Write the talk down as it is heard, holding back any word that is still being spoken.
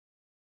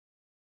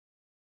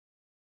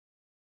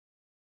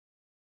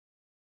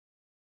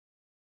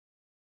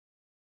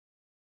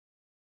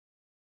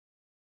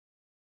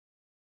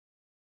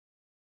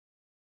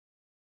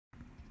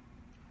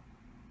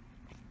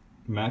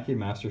Mackie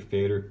Master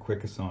Fader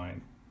Quick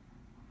Assign.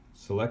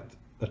 Select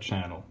a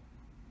channel.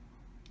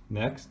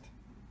 Next,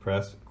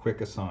 press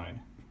Quick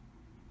Assign.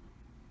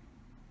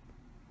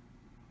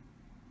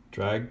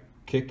 Drag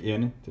kick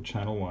in to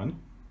channel 1,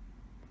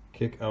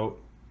 kick out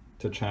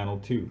to channel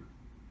 2,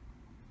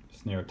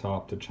 snare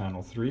top to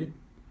channel 3,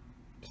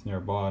 snare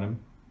bottom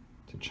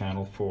to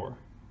channel 4,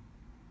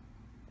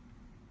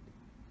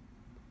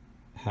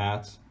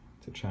 hats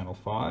to channel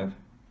 5,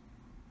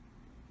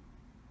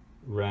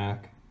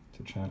 rack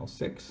to channel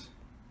 6,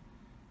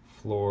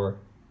 floor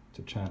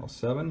to channel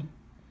 7,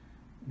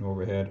 and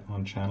overhead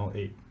on channel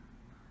 8.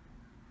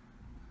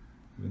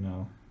 You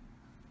know,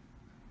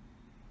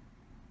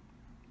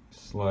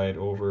 slide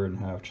over and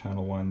have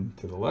channel 1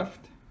 to the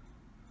left.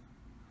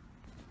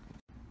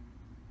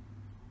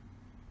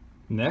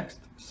 Next,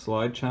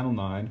 slide channel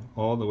 9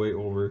 all the way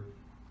over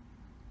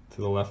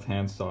to the left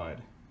hand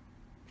side.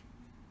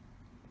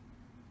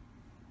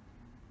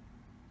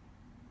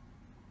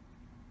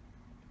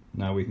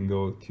 Now we can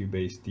go to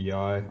bass DI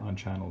on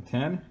channel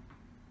 10,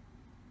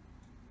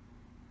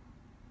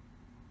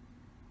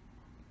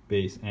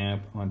 bass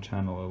amp on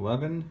channel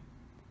 11,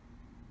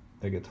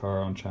 a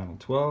guitar on channel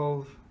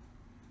 12,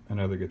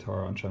 another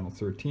guitar on channel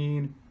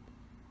 13,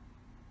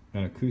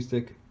 an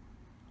acoustic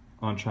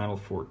on channel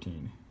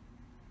 14.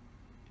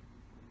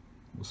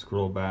 We'll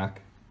scroll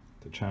back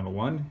to channel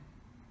 1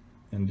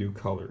 and do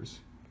colors.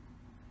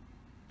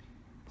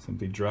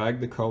 Simply drag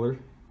the color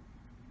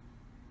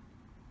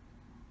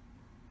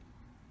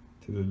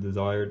to the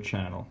desired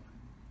channel.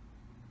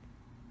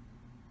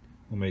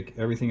 We'll make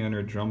everything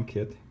under drum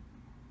kit.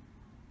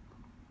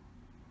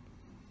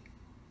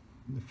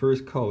 The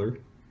first color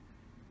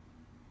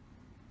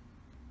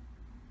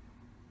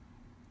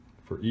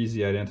for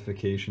easy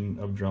identification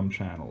of drum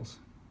channels.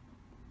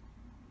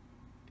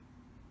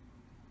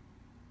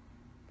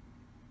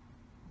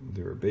 We'll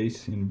do our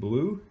bass in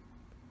blue,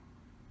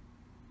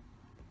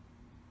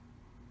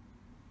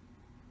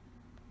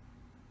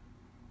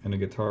 and the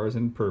guitars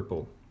in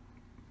purple.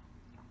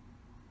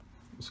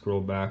 We'll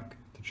scroll back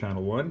to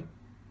channel 1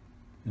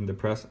 and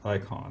depress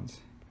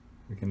icons.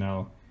 We can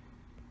now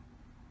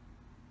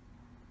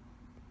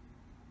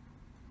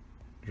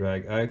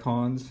drag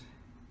icons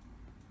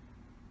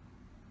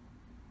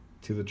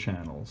to the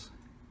channels.